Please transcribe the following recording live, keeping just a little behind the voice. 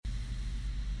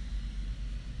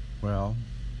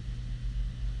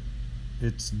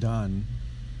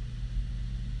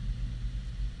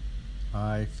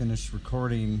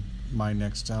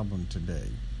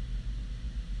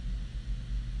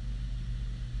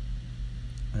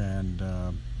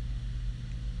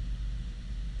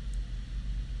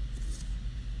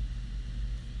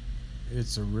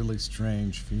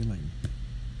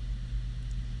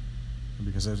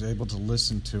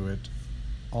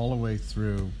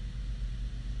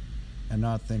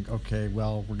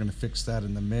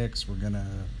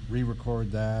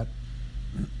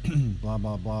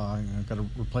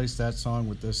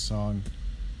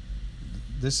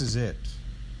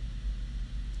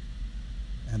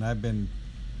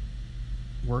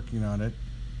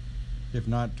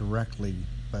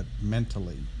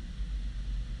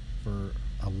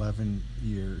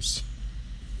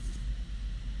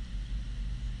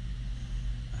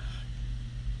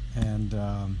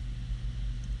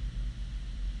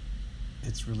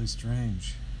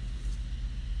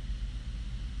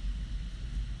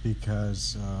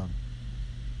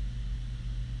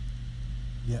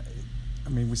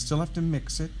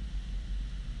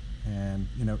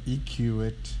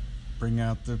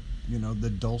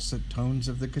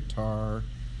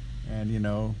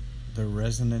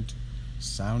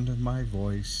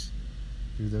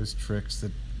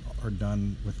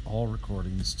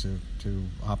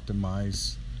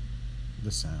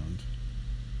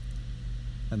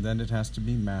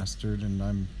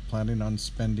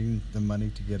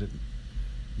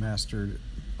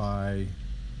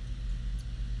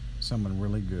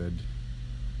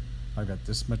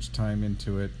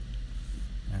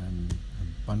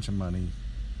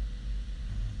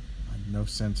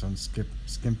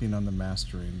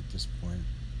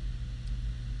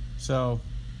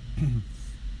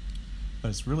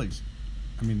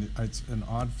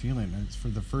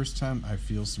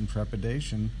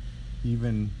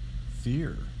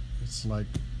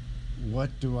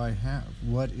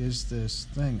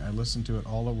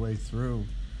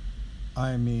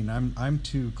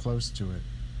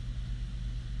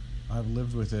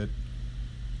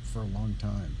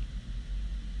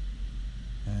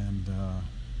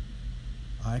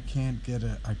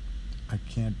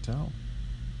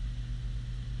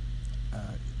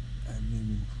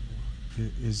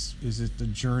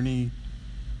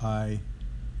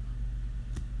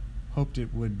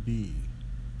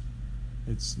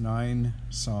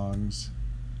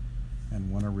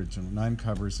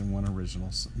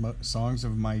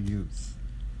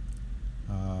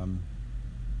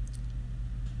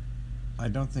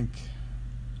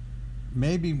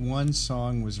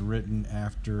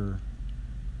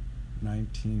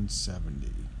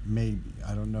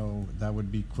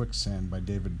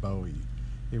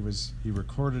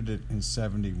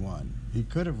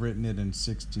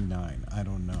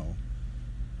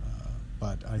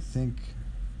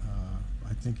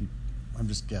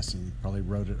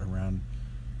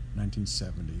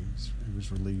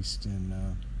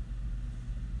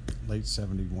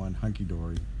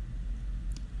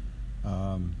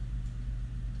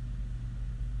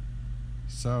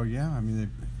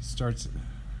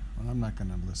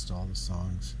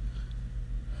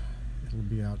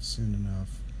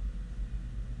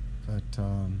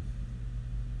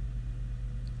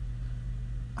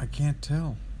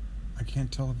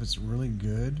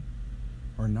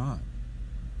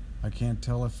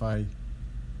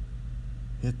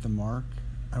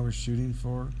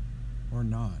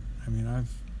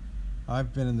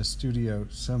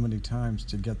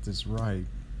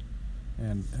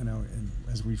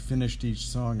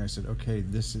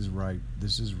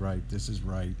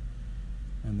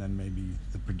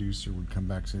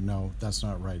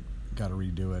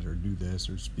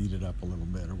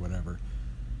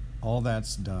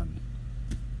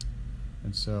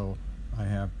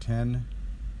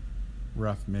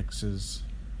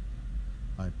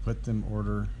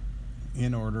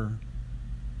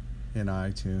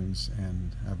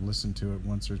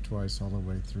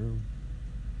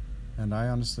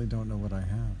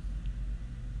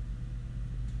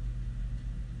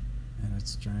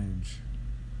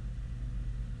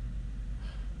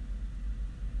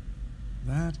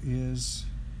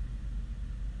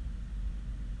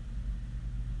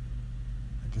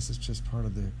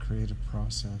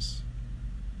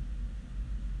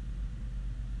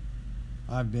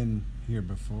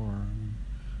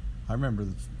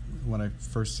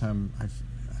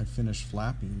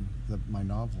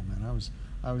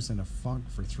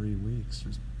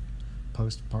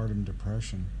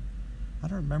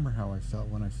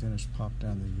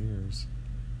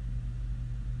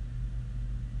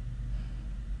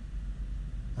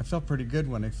I felt pretty good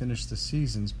when I finished the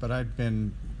seasons, but I'd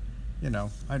been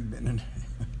in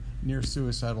near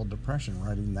suicidal depression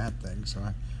writing that thing, so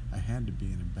I had to be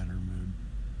in a better mood.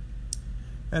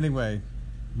 Anyway,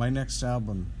 my next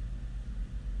album,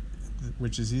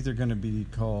 which is either going to be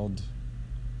called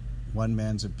One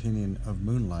Man's Opinion of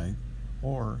Moonlight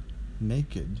or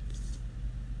Naked,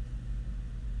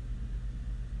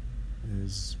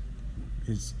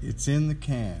 it's in the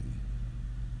can,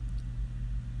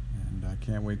 and I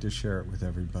can't wait to share it with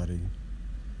everybody.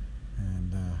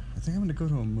 And I think I'm going to go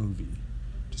to a movie,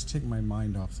 just take my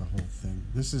mind off the whole thing.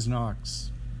 This is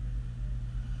Knox,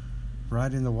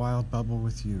 riding the wild bubble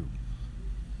with you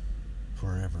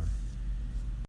forever.